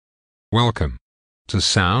Welcome to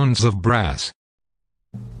Sounds of Brass.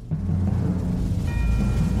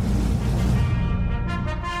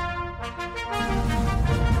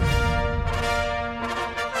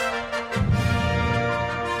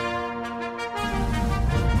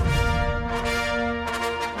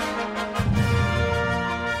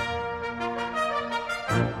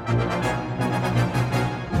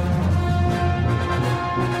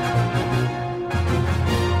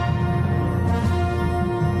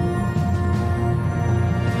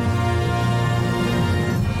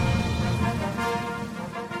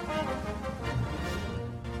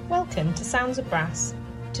 Welcome to Sounds of Brass.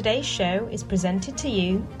 Today's show is presented to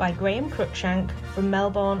you by Graham Cruikshank from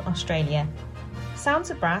Melbourne, Australia. Sounds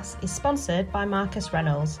of Brass is sponsored by Marcus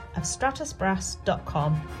Reynolds of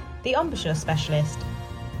stratusbrass.com, the embouchure specialist.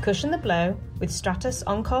 Cushion the blow with Stratus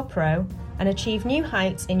Encore Pro and achieve new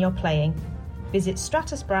heights in your playing. Visit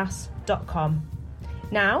stratusbrass.com.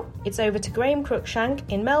 Now, it's over to Graham Cruikshank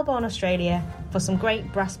in Melbourne, Australia for some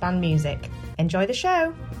great brass band music. Enjoy the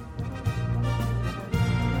show!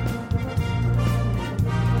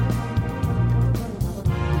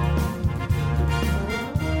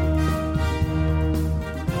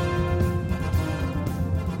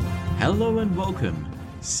 Hello and welcome.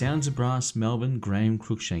 Sounds of Brass, Melbourne, Graham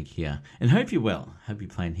Cruikshank here. And hope you're well. Hope you're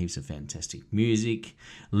playing heaps of fantastic music,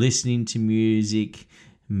 listening to music,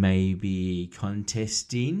 maybe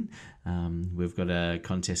contesting. We've got a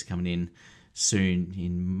contest coming in soon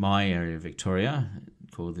in my area of Victoria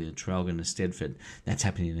called the Traralgon of Stedford. That's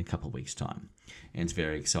happening in a couple of weeks' time. And it's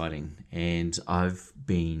very exciting. And I've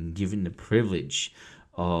been given the privilege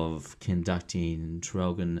of conducting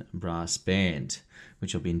Traralgon Brass Band,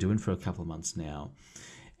 which I've been doing for a couple of months now.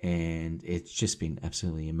 And it's just been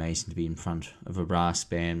absolutely amazing to be in front of a brass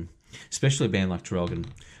band, especially a band like Traralgon,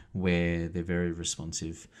 where they're very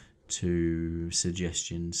responsive to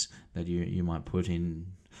suggestions that you might put in,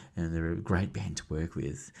 and they're a great band to work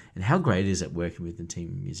with. And how great is it working with a team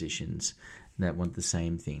of musicians that want the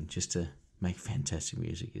same thing, just to make fantastic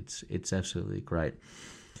music? It's absolutely great.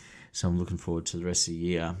 So I'm looking forward to the rest of the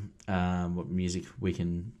year, what music we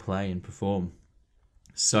can play and perform.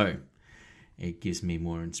 So it gives me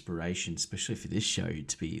more inspiration, especially for this show,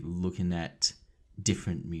 to be looking at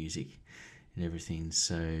different music and everything.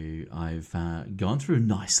 So I've gone through a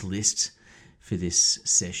nice list for this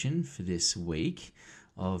session, for this week,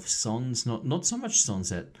 of songs, not so much songs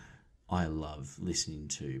that I love listening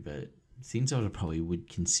to, but things I probably would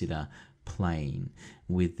consider playing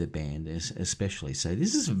with the band especially. So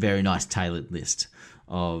this is a very nice tailored list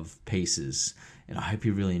of pieces, and I hope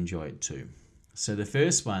you really enjoy it too. So the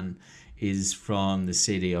first one is from the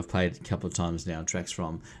CD I've played a couple of times now, tracks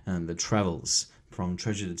from The Travels from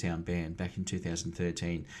Treasure to Town Band back in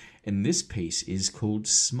 2013, and this piece is called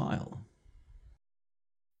Smile.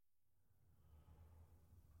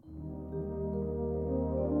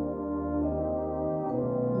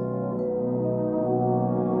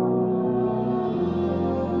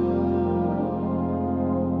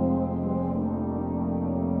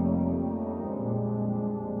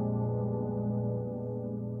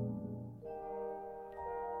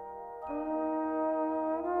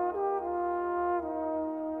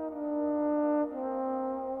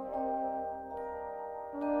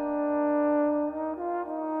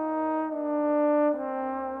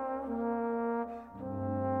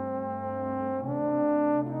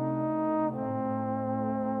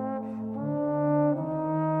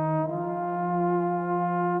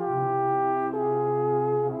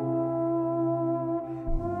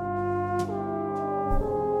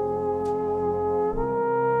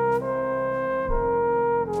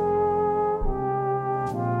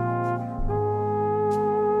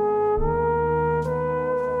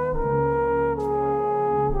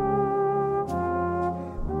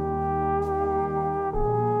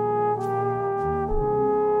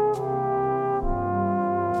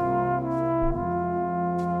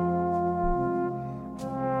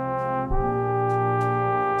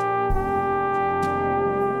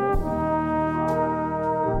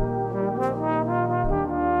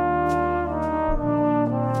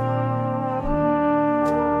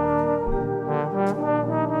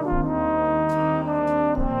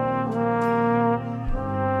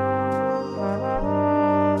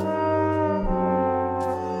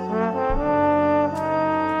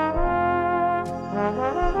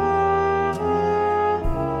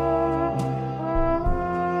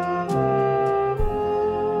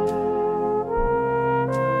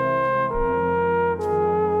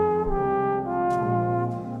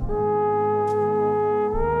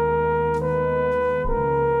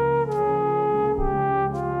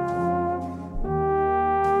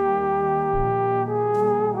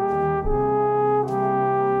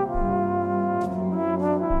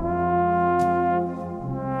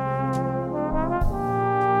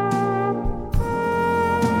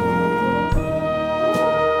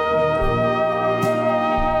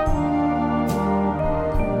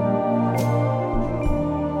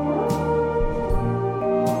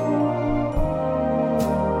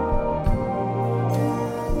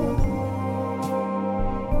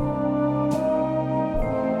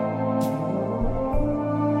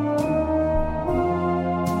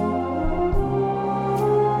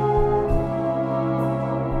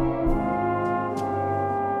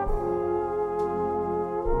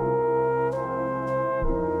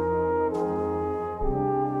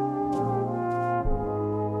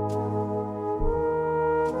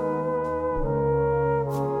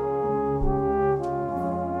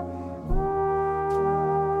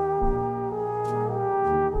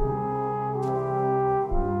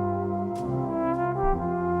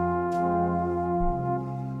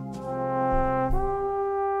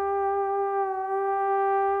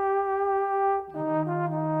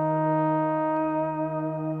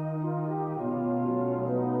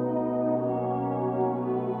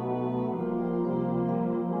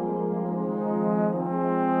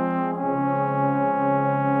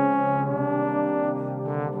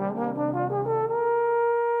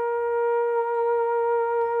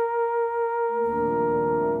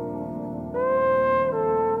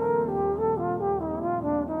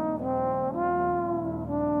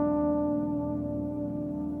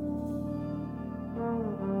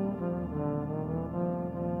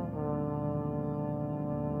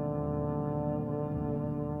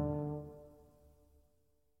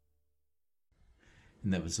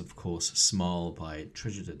 And that was, of course, Smile by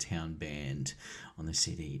Treasure to Town Band on the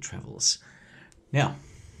CD Travels. Now,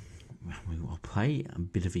 we will play a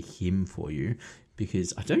bit of a hymn for you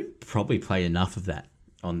because I don't probably play enough of that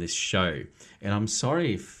on this show. And I'm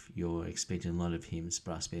sorry if you're expecting a lot of hymns,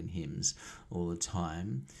 brass band hymns all the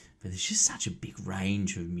time, but there's just such a big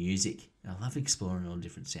range of music. I love exploring all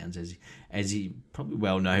different sounds, as you probably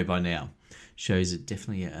well know by now. Shows it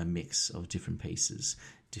definitely a mix of different pieces,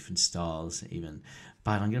 different styles even.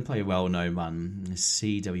 But I'm going to play a well-known one,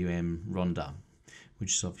 CWM Rhonda,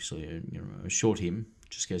 which is obviously a short hymn,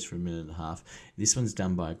 just goes for a minute and a half. This one's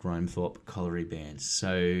done by Gromethorpe Colliery Band.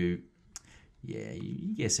 So, yeah,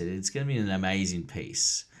 you guess it. It's going to be an amazing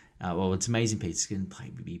piece. It's an amazing piece. It's going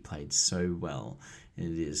to be played so well.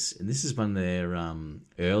 And it is. And this is one of their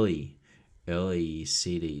early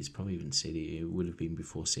CDs, probably even CD. It would have been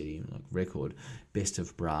before CD, like record. Best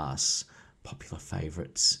of Brass, popular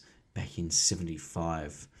favourites back in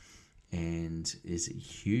 75. And there's a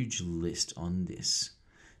huge list on this.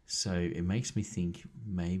 So it makes me think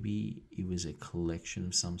maybe it was a collection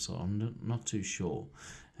of some sort. I'm not too sure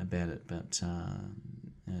about it, but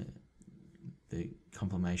the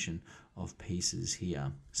compilation of pieces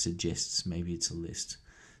here suggests maybe it's a list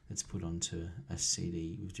that's put onto a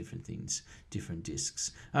CD with different things, different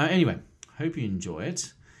discs. Anyway, hope you enjoy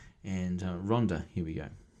it. And Rhonda, here we go.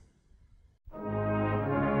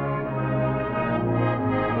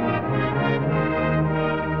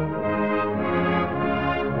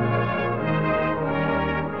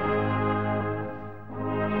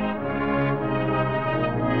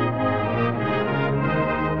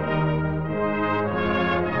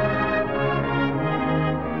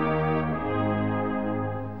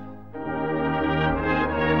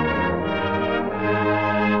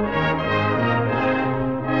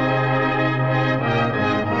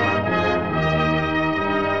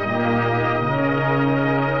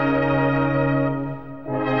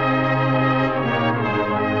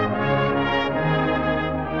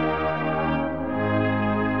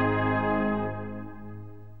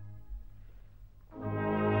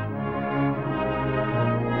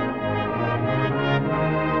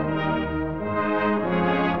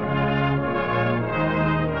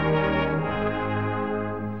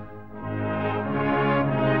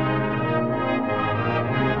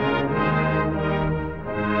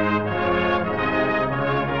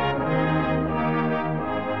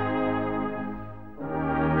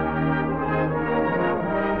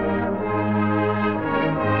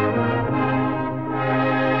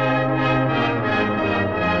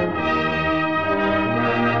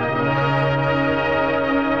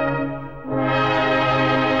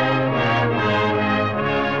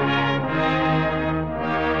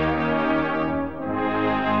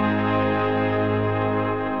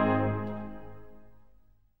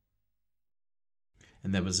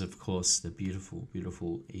 And that was, of course, the beautiful,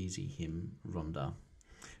 beautiful, easy hymn, Rhonda.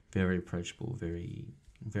 Very approachable, very,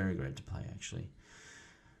 very great to play, actually.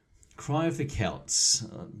 Cry of the Celts,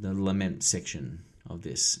 the lament section of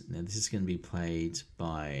this. Now, this is going to be played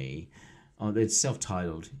by... it's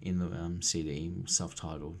self-titled in the CD,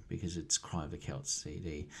 self-titled, because it's Cry of the Celts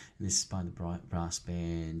CD. And this is by the brass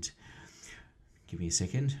band... Give me a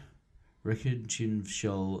second.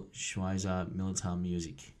 Rekordchenschel Schweizer Militar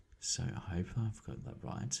Music. So I hope I've got that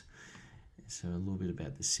right. So a little bit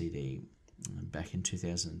about the CD. Back in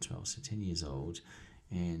 2012, so 10 years old.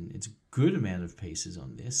 And it's a good amount of pieces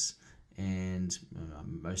on this. And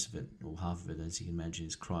most of it, or half of it, as you can imagine,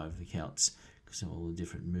 is Cry of the Celts, because of all the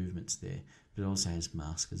different movements there. But it also has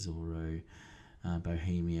Mask of Zorro,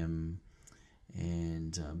 Bohemian,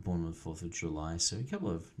 and Born on the 4th of July. So a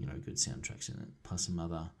couple of good soundtracks in it, plus some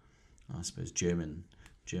other, I suppose, German,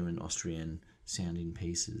 Austrian sounding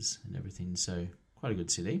pieces and everything. So quite a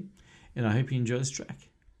good CD. And I hope you enjoy this track.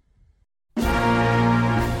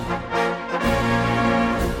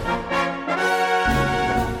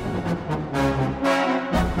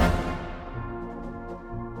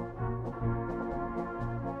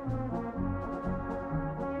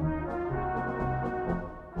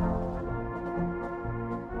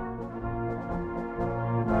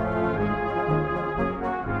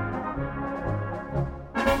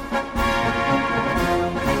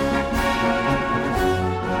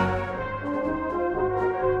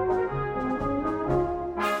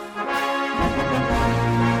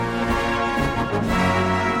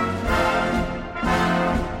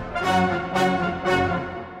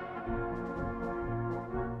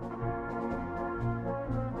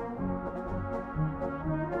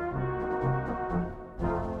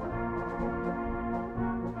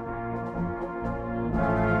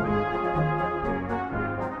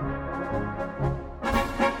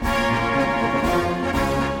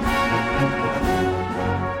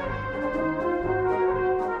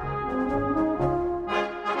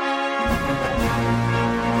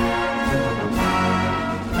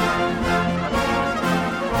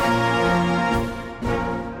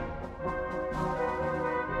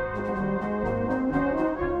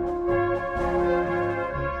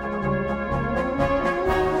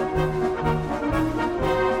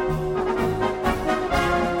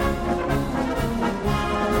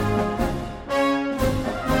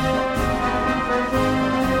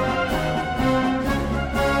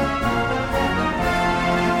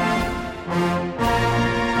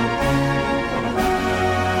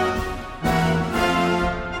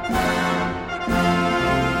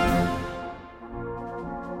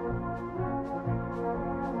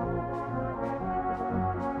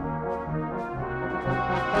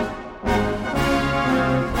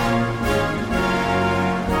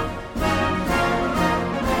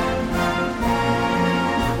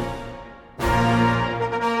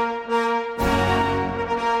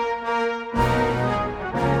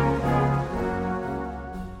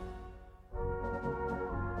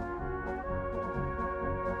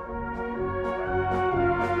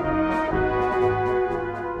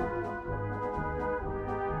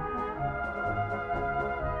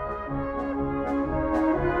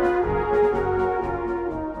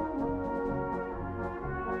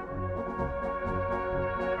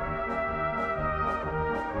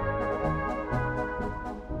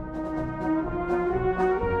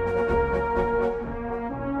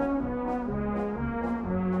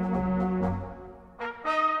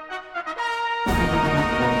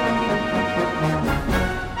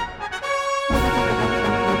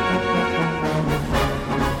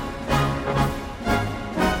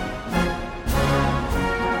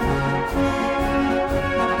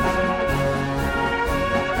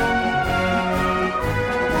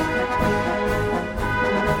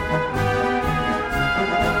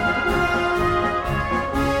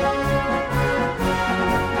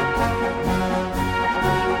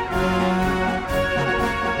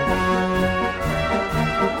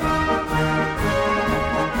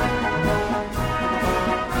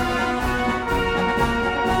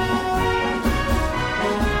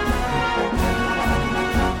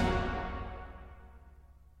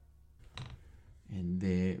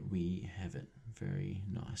 we have it. Very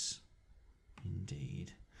nice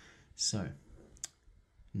indeed. So,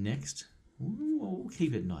 next, we'll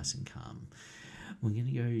keep it nice and calm. We're going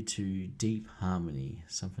to go to Deep Harmony,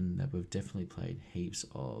 something that we've definitely played heaps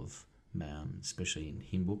of, especially in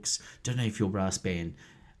hymn books. Don't know if your brass band,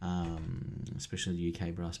 especially the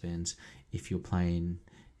UK brass bands, if you're playing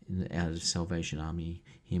out of Salvation Army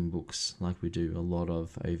hymn books like we do a lot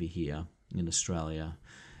of over here in Australia,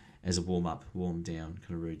 as a warm-up, warm-down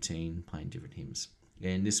kind of routine, playing different hymns.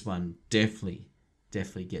 And this one definitely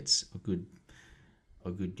gets a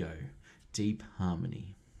good go. Deep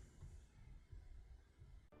Harmony.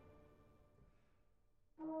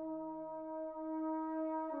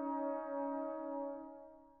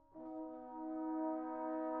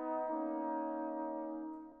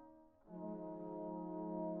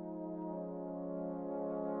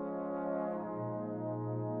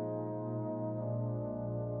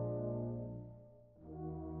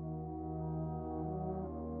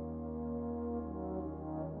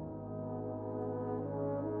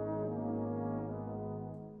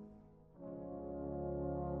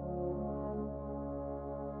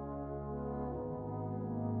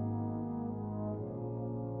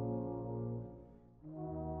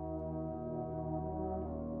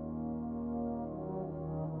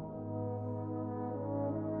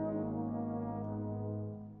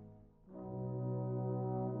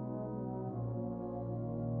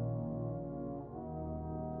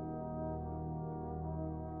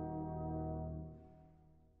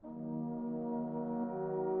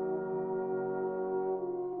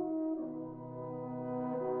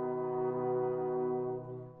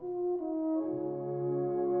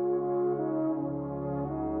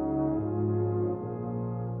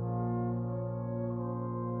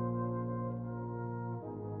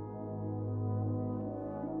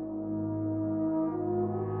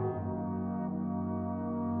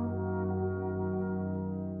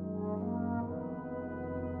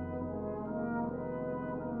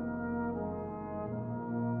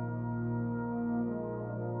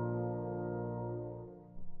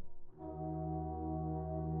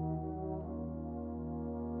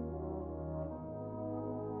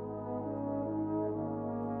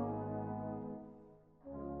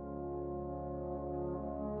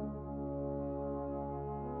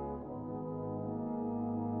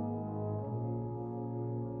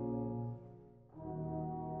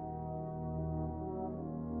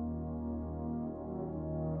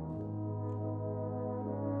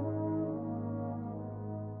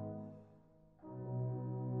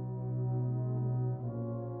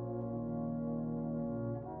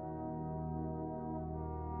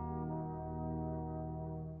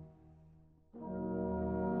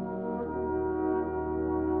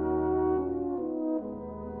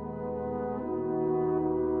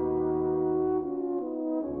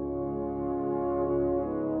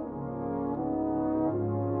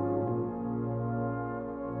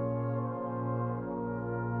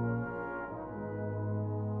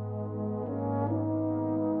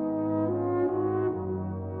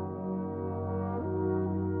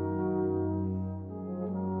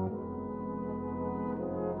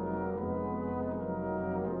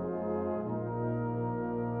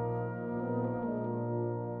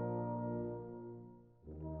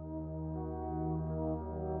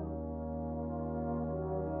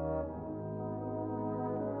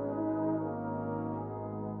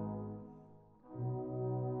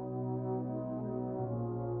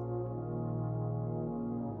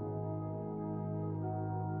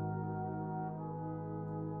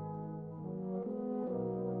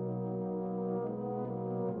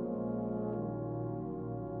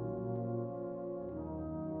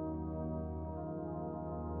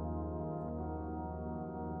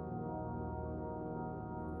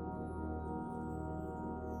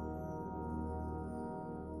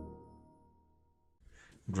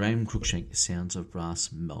 Graham Cruikshank, Sounds of Brass,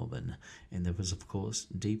 Melbourne. And there was, of course,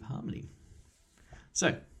 Deep Harmony.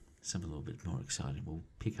 So, something a little bit more exciting. We'll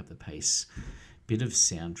pick up the pace. Bit of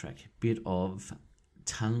soundtrack, bit of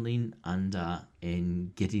tunneling under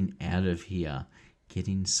and getting out of here,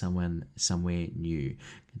 getting somewhere new.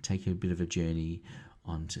 Can take you a bit of a journey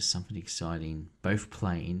onto something exciting, both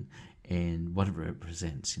playing and what it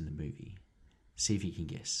represents in the movie. See if you can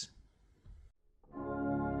guess.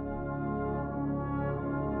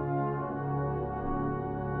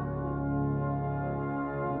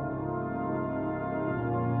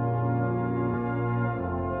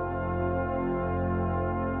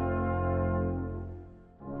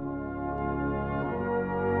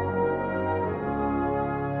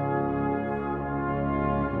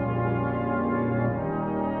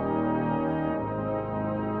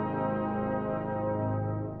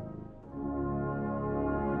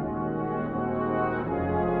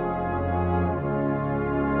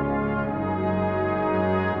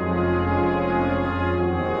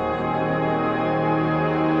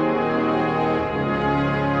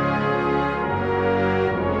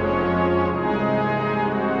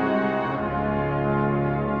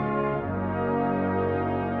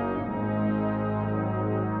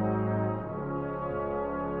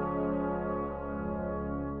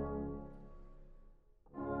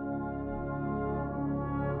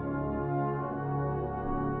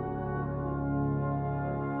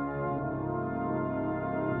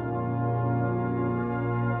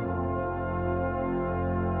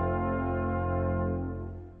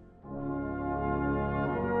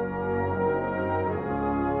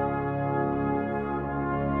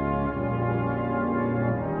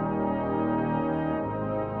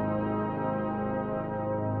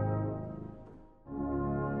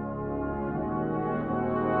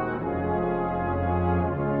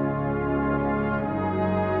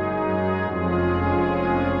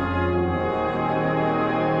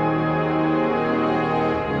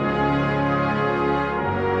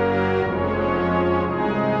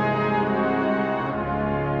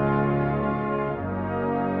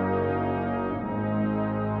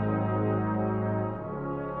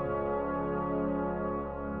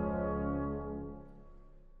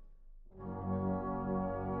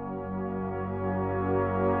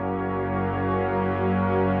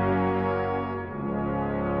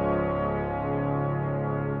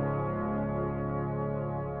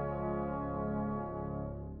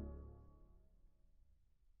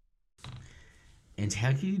 And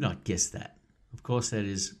how could you not guess that? Of course, that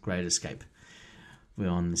is Great Escape. We're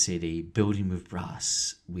on the CD Building with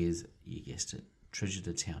Brass with, you guessed it, Treasure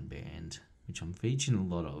the Town Band, which I'm featuring a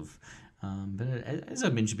lot of. But as I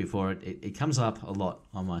mentioned before, it comes up a lot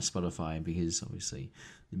on my Spotify because obviously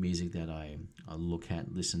the music that I look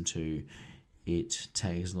at, listen to, it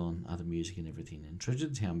tags along other music and everything. And Treasure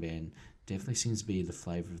the Town Band definitely seems to be the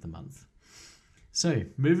flavour of the month. So,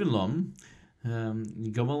 moving along,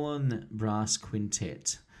 Gamelan Brass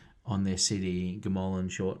Quintet on their CD,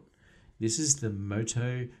 Gamelan Short. This is the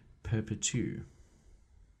Moto Perpetu.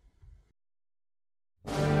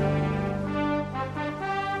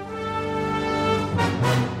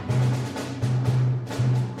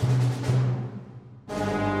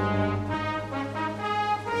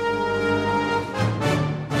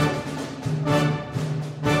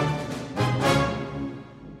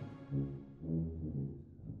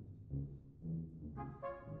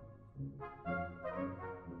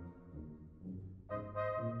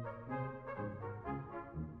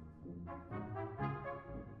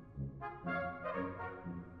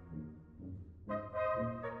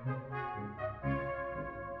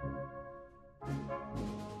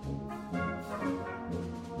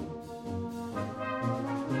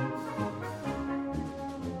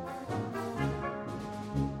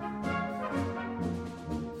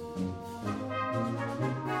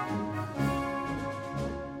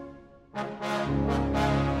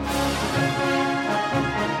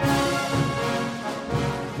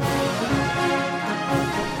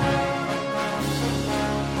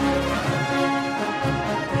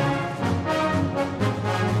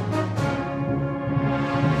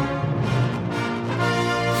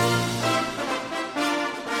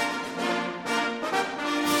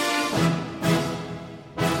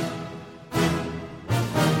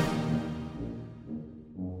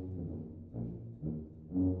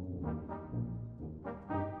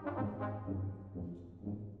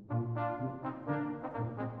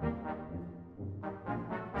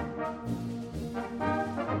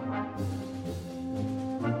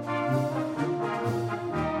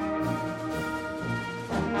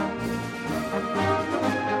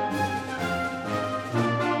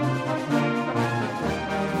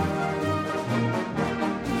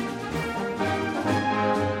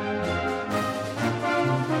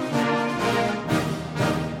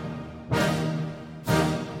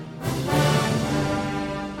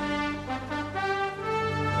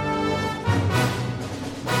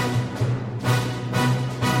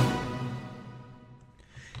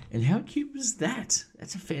 And how cute was that?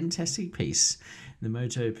 That's a fantastic piece, the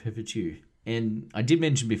Moto Perpetu. And I did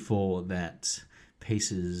mention before that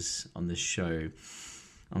pieces on the show,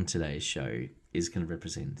 on today's show, is going to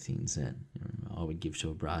represent things that I would give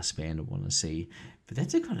to a brass band or want to see. But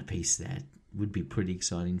that's a kind of piece that would be pretty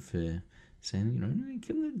exciting for saying,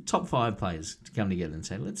 the top 5 players to come together and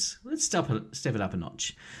say, let's step it up a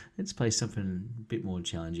notch. Let's play something a bit more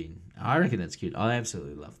challenging. I reckon that's cute. I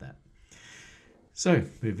absolutely love that. So,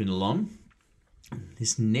 moving along,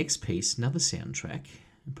 this next piece, another soundtrack,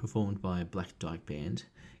 performed by a Black Dyke Band,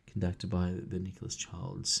 conducted by the Nicholas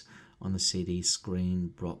Childs on the CD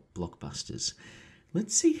Screen Blockbusters.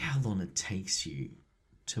 Let's see how long it takes you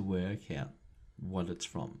to work out what it's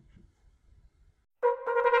from.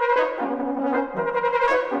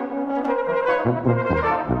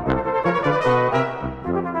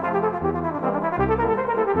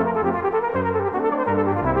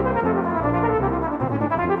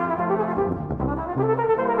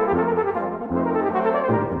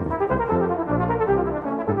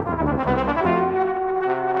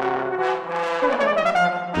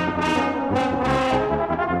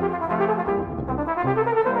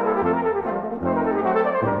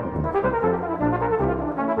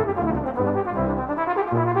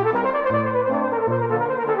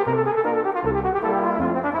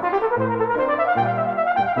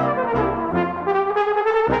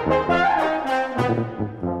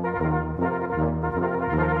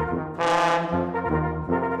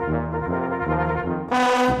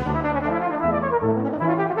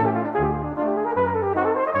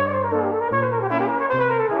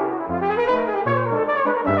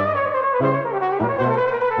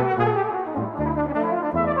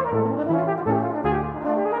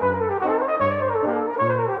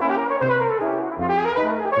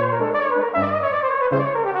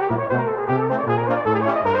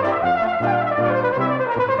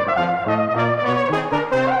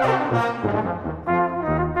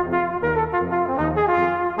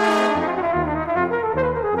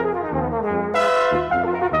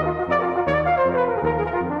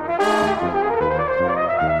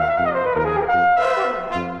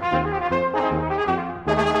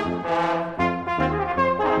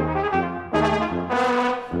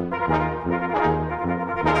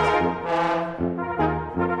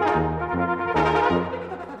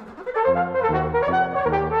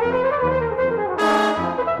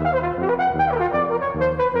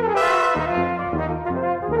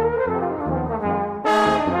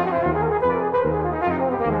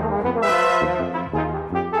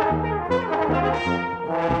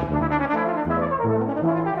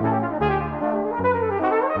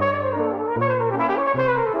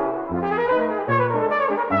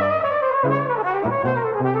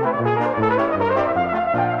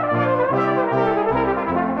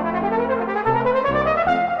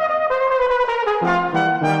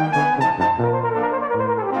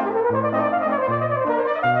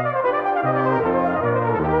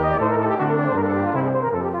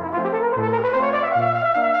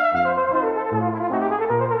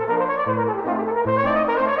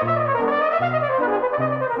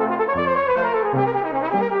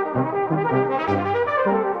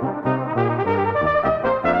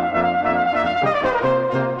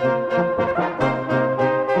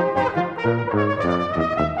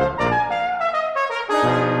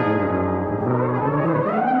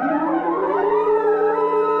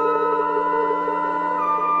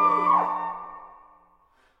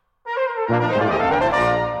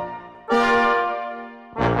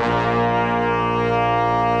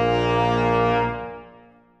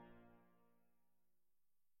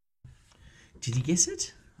 guess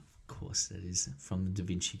it? Of course, that is from the Da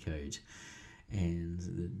Vinci Code. And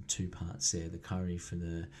the two parts there, the Kyrie for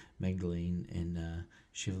the Magdalene and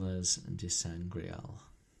Chevaliers de Saint Graal.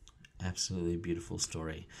 Absolutely beautiful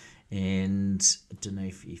story. And I don't know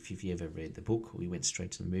if you've ever read the book. We went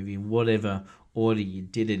straight to the movie. Whatever order you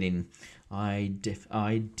did it in, I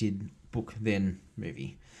did book then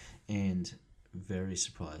movie, and very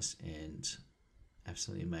surprised and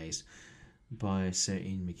absolutely amazed by Sir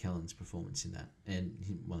Ian McKellen's performance in that. And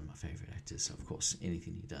he's one of my favourite actors, of course.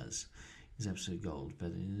 Anything he does is absolute gold.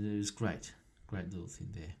 But it was great. Great little thing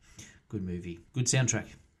there. Good movie. Good soundtrack.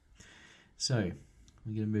 So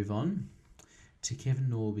we're going to move on to Kevin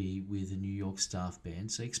Norby with a New York staff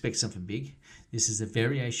band. So expect something big. This is the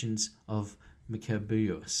Variations of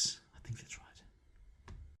Macabeus. I think that's right.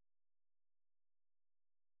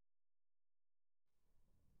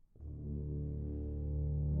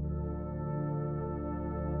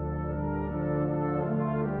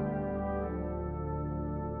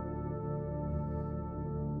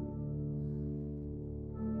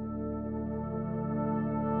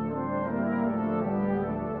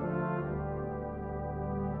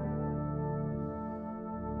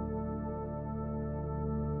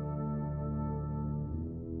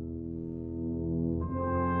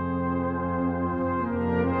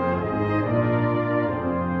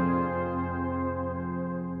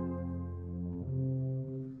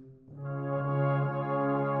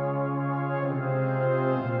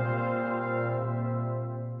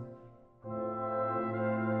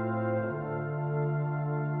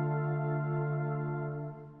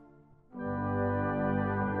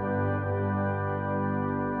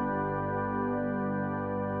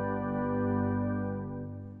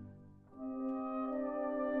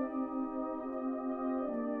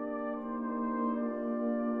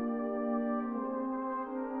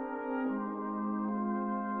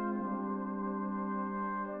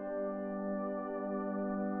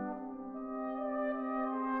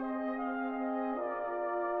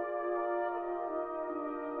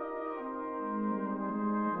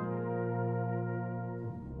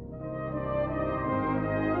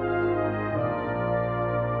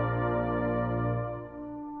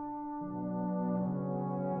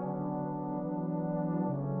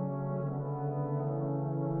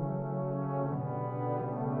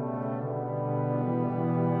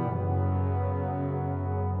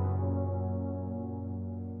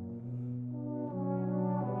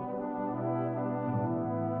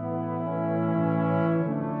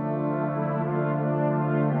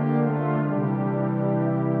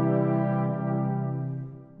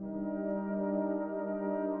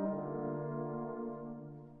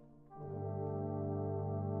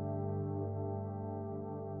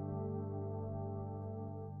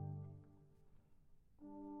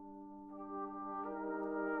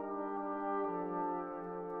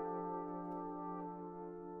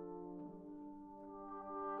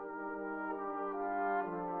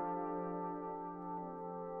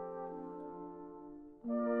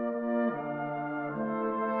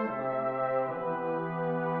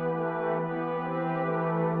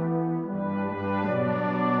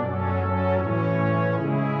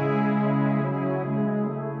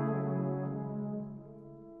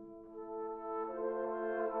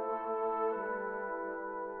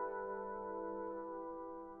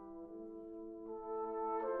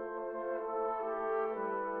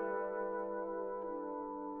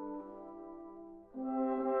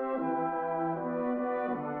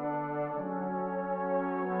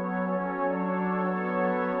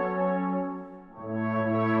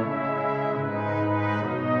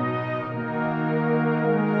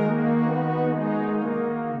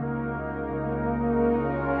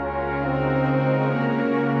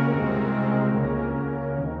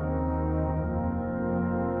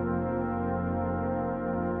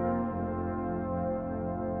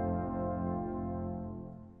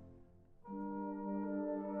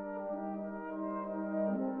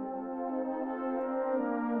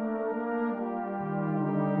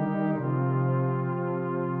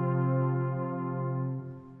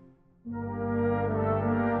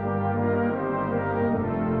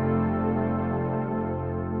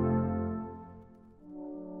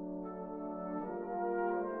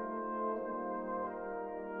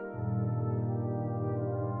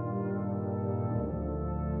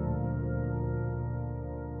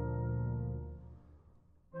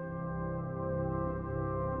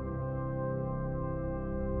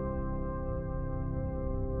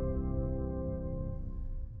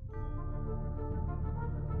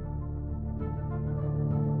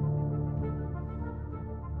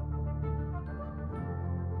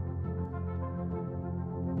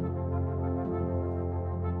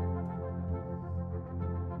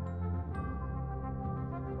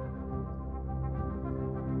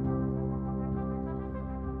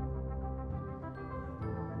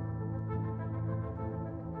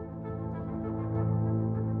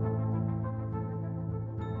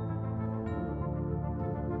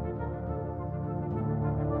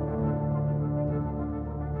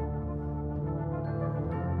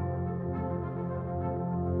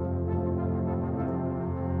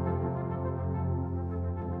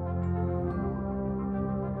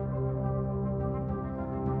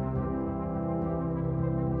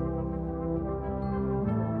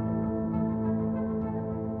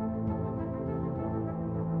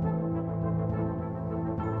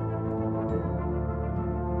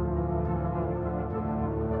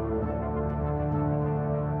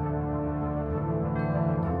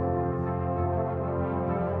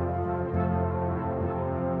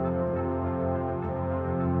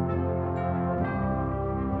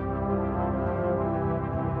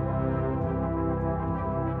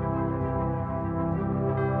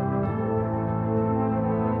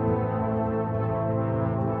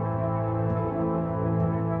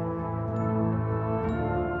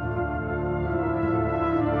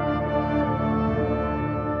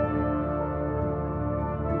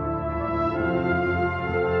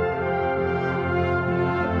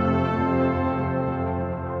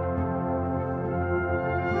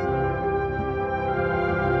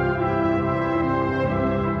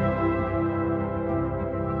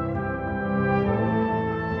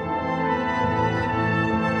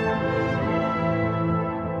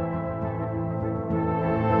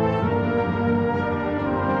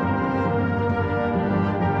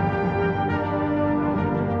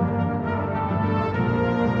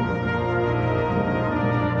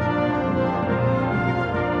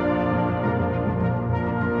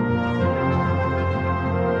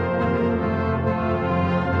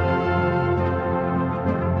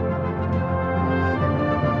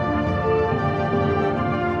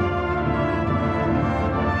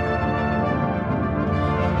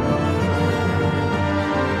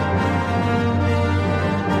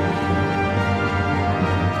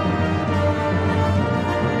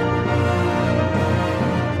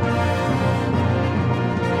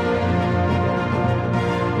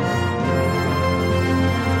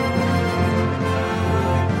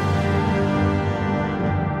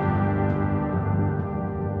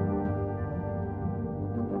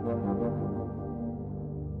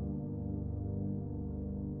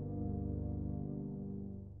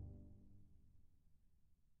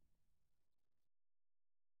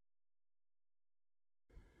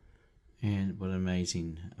 And what an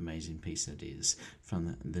amazing piece that is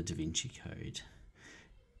from the Da Vinci Code.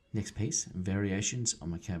 Next piece, Variations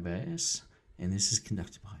on Maccabeus, and this is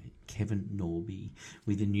conducted by Kevin Norby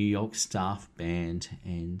with the New York Staff Band.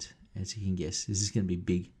 And as you can guess, this is going to be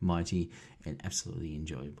big, mighty, and absolutely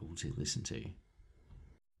enjoyable to listen to.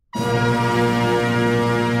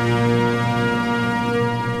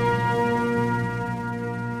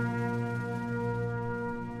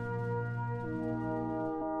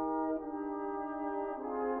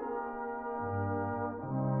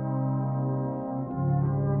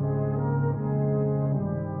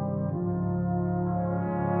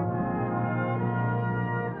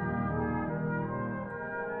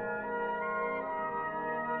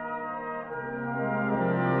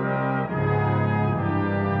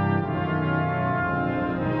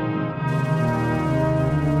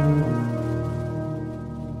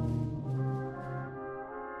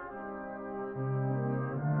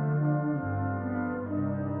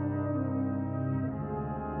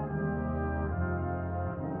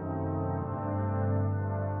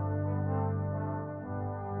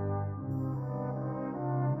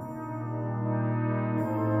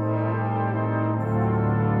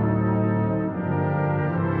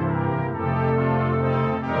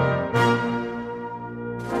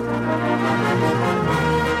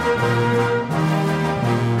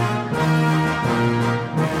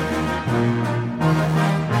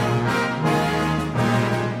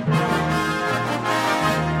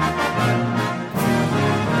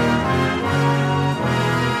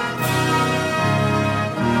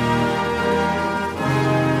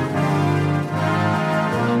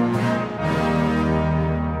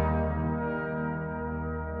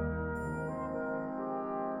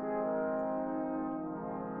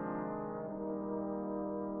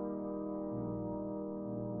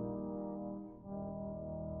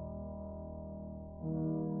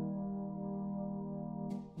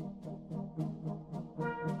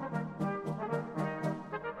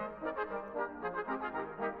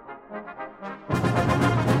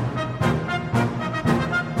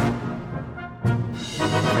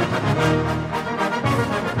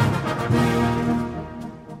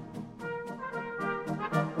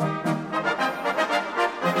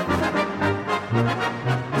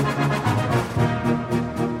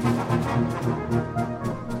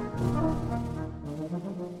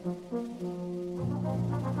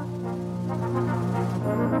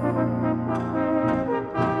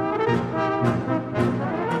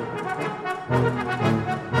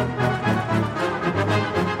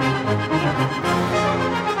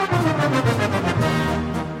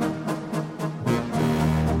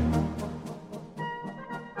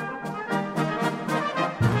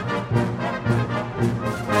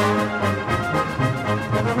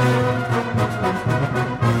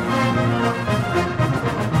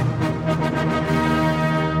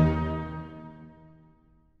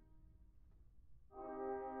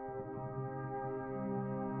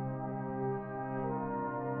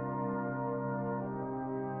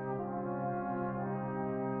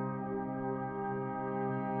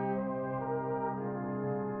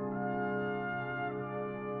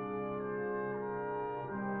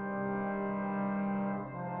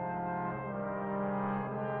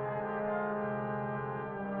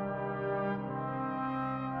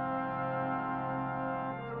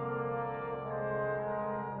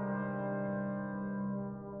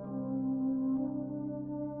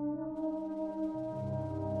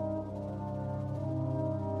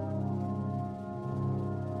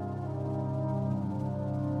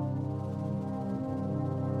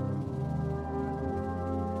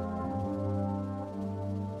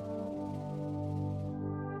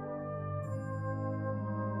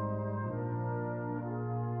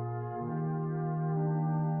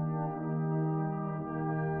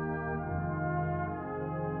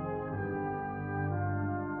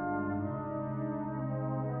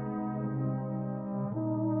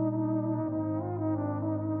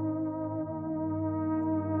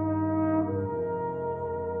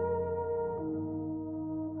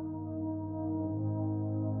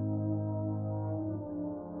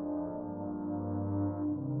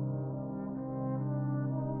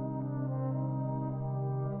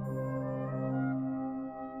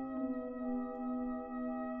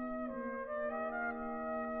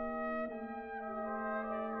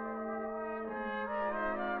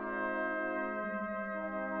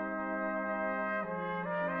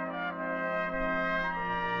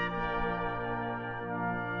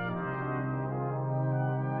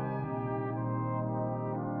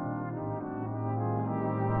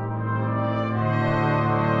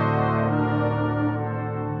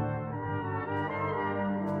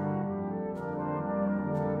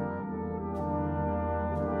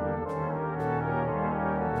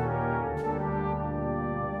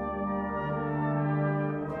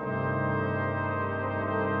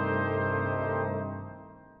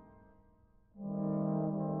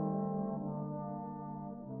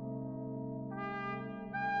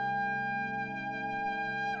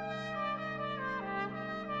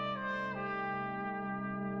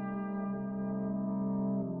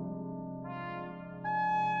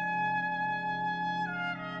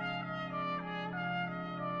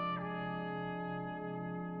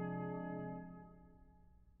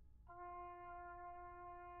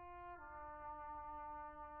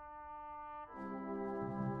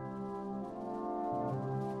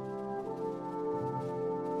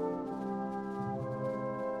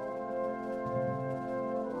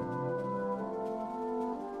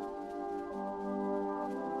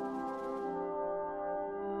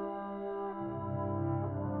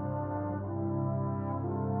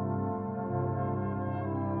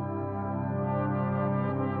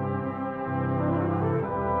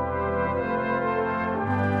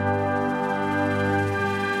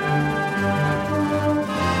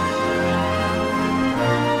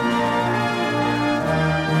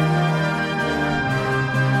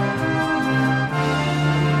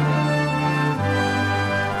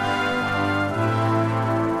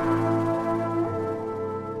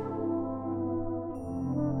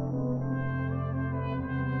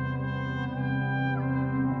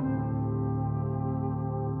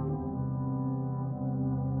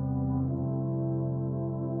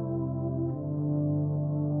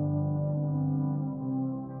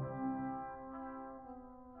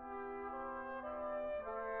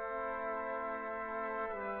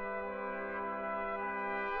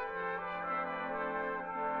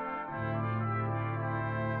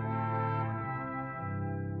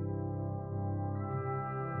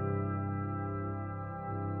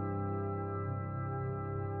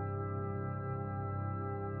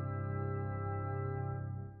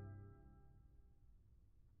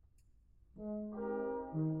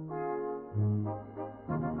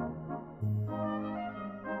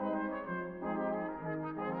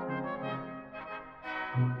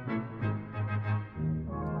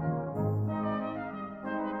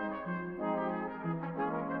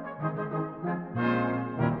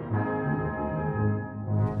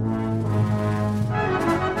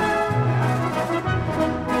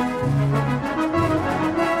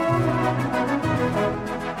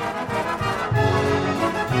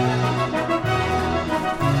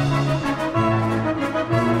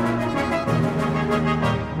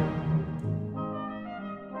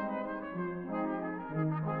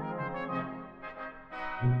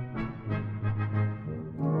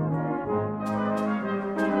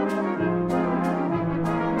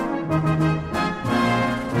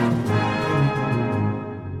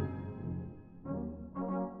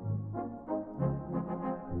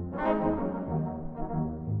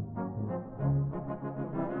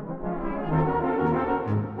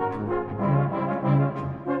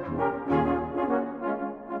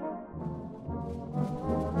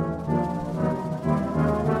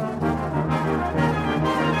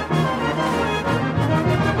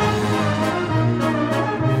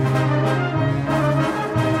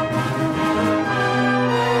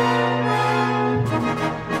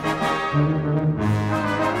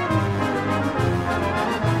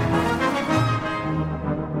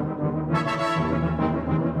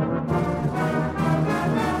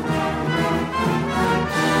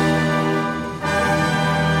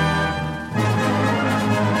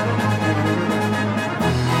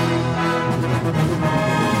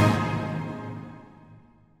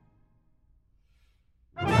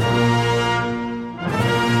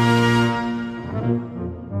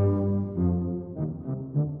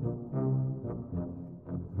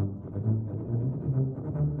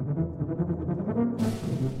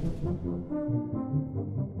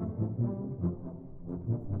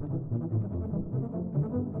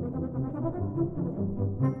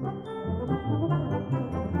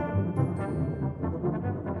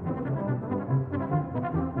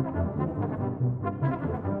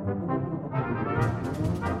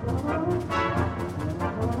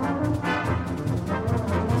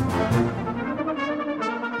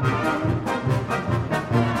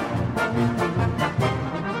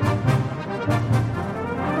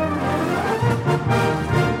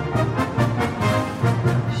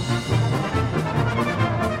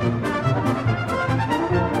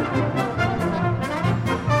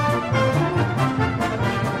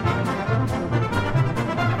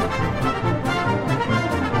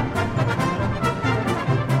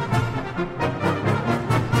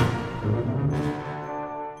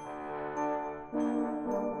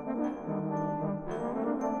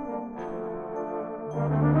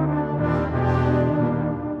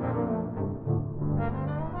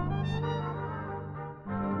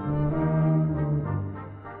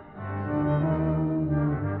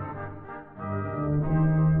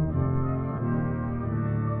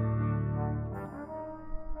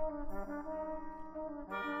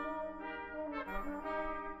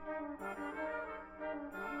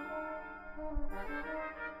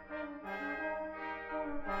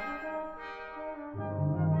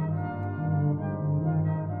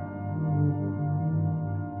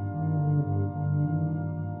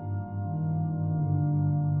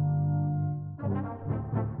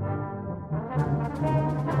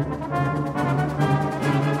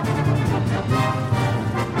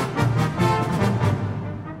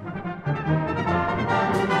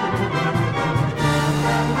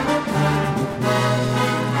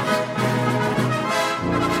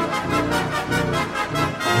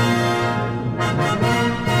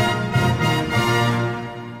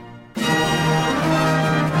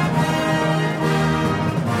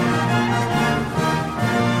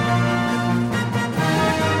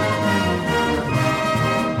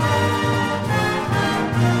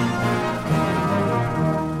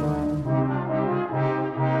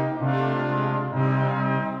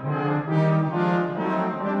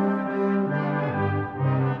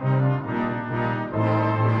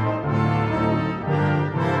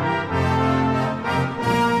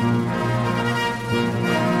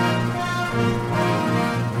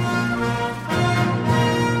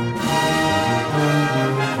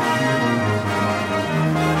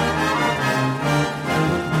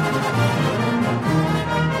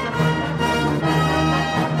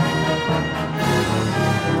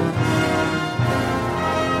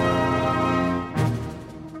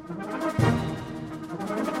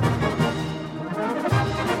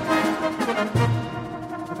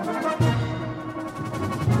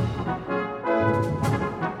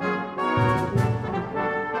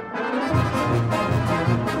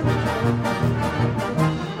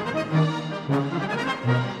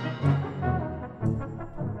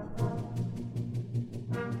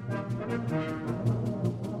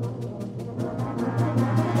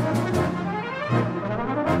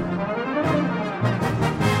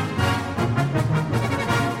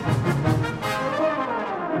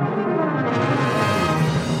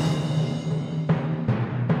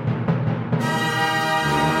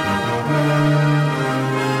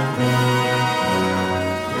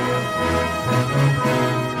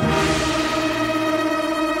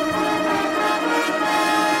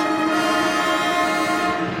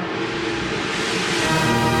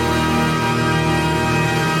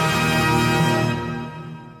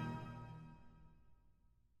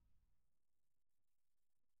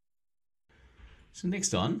 So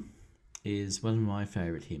next on is one of my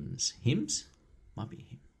favourite hymns. Hymns? Might be a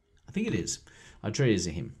hymn. I think it is. I treat it as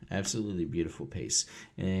a hymn. Absolutely beautiful piece.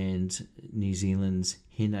 And New Zealand's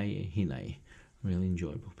Hine Hine. Really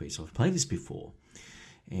enjoyable piece. I've played this before.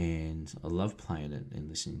 And I love playing it and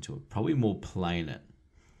listening to it. Probably more playing it.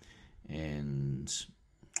 And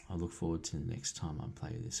I look forward to the next time I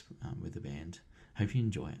play this with the band. Hope you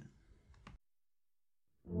enjoy it.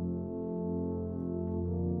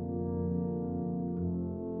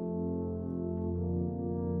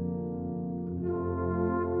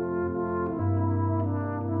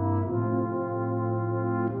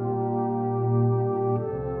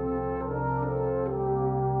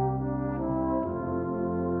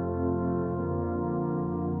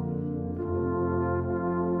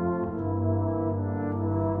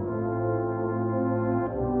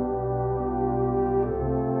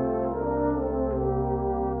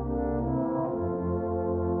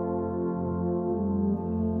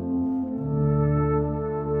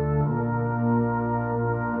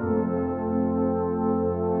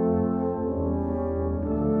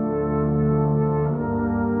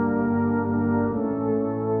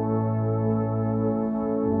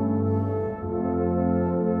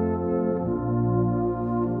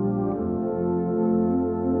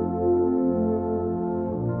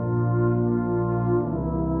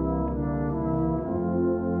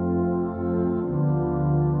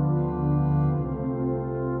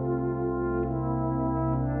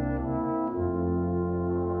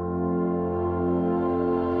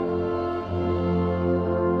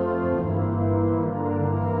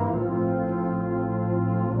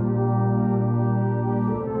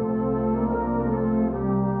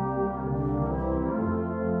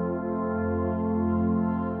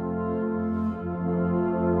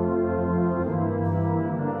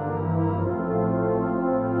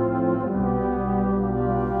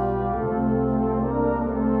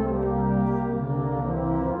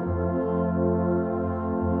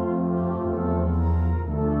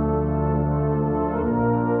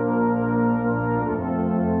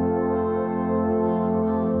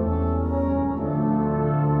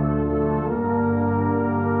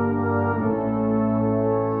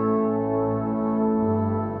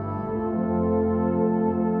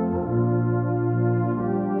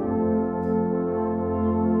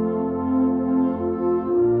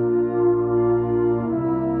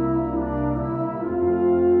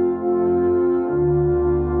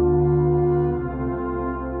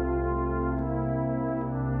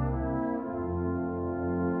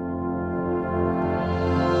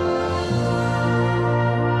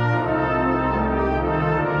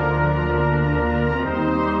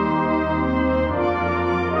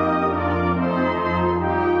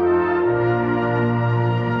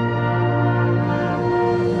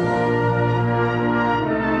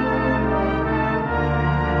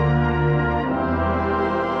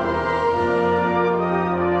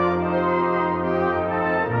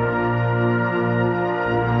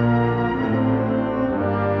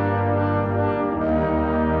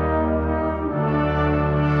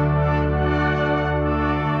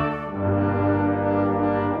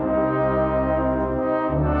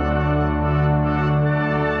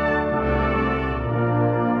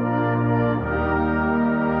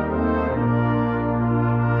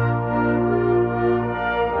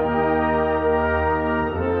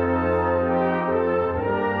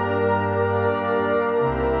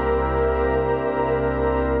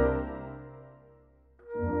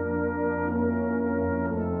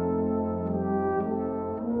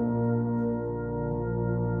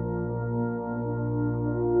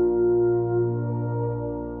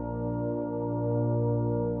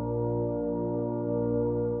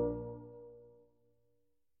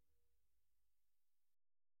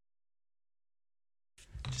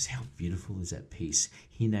 Just how beautiful is that piece?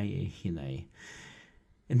 Hine Hine.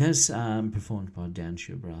 And that's performed by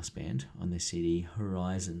Downshire Brass Band on their CD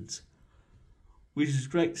Horizons, which is a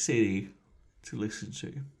great CD to listen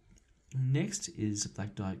to. Next is the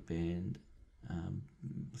Black Dyke Band,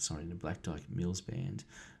 the Black Dyke Mills Band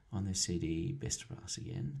on their CD Best Brass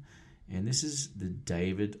again. And this is the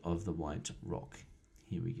David of the White Rock.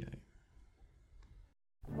 Here we go.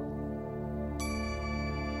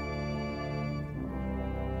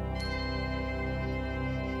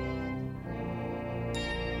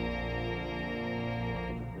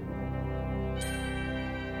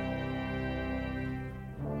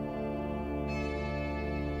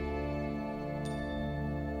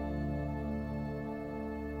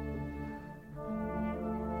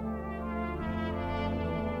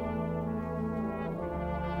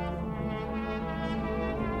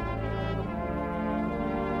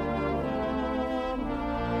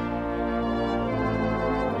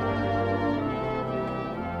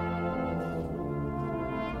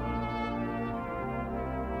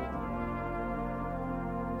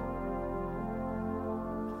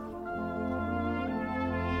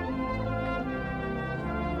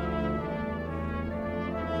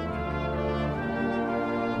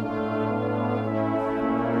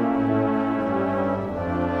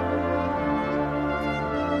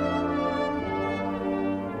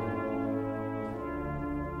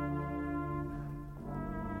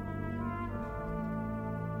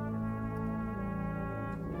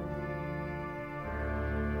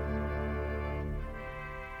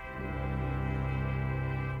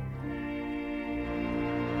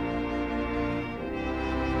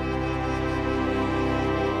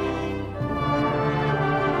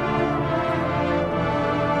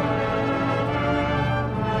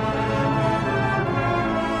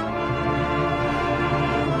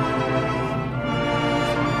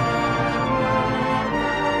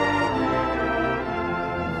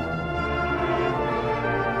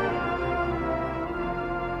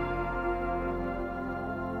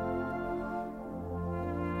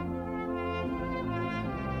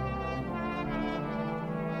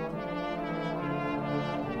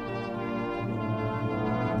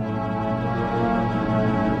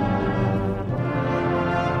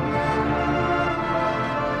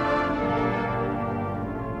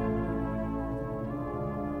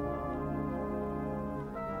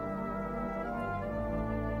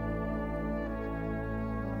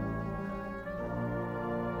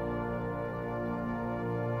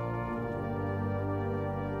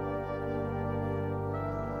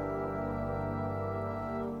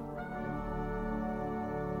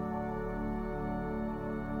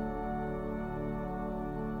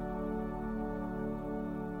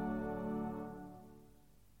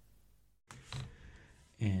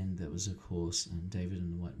 was, of course, David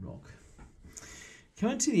and the White Rock.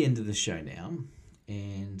 Coming to the end of the show now,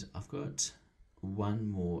 and I've got one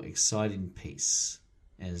more exciting piece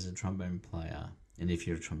as a trombone player. And if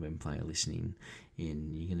you're a trombone player listening in,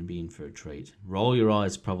 you're going to be in for a treat. Roll your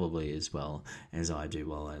eyes probably as well as I do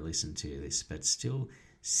while I listen to this, but still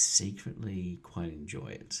secretly quite enjoy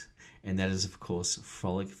it. And that is, of course,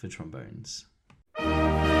 Frolic for Trombones.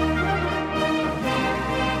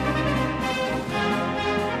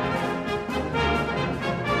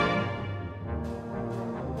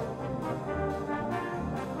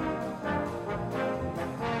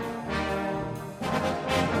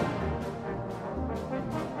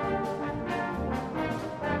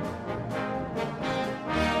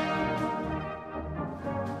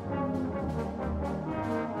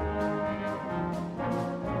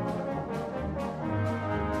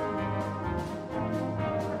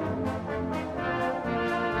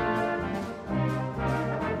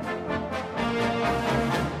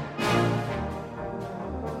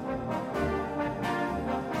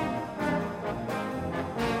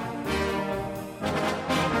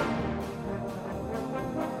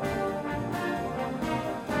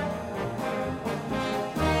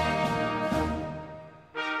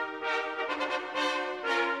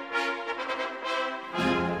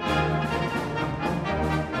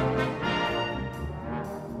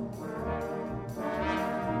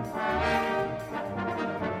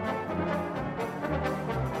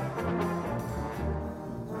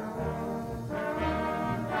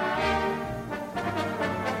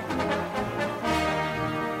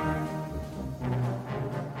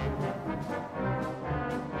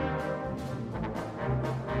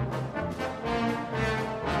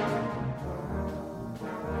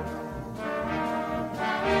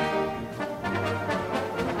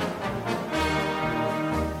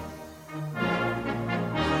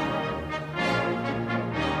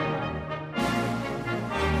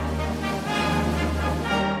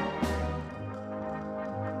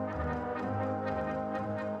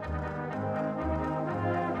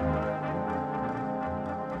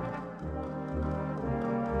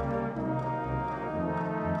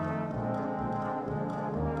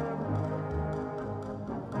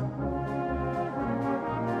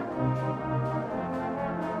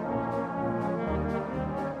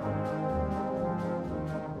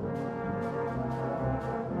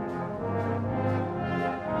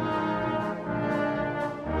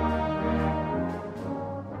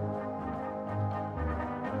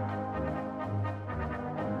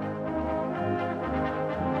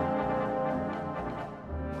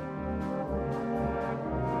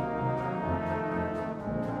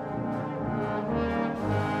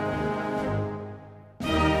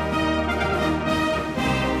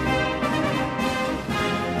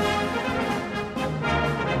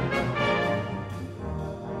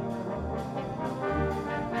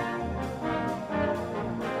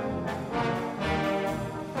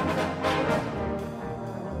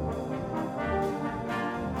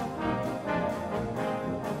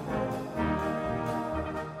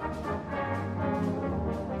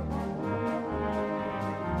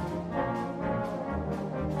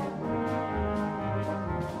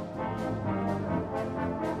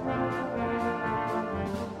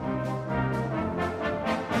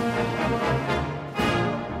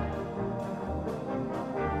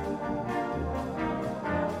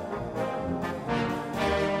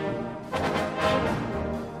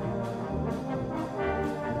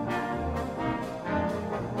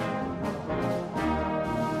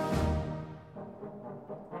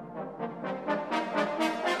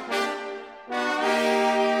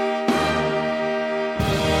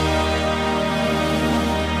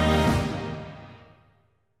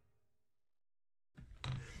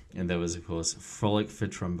 And that was, of course, Frolic for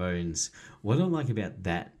Trombones. What I like about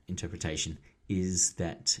that interpretation is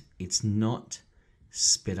that it's not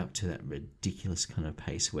sped up to that ridiculous kind of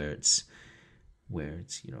pace where it's how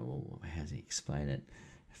do you explain it?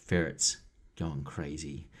 Ferrets going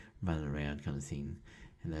crazy, running around kind of thing.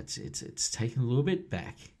 And that's it's taken a little bit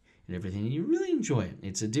back and everything. And you really enjoy it.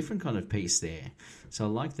 It's a different kind of piece there. So I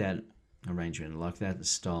like that arrangement. I like that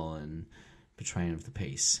style and portrayal of the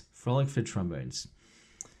piece. Frolic for Trombones.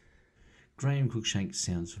 Graham Cruikshank,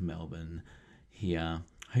 Sounds from Melbourne here.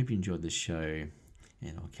 Hope you enjoyed the show,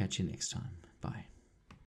 and I'll catch you next time. Bye.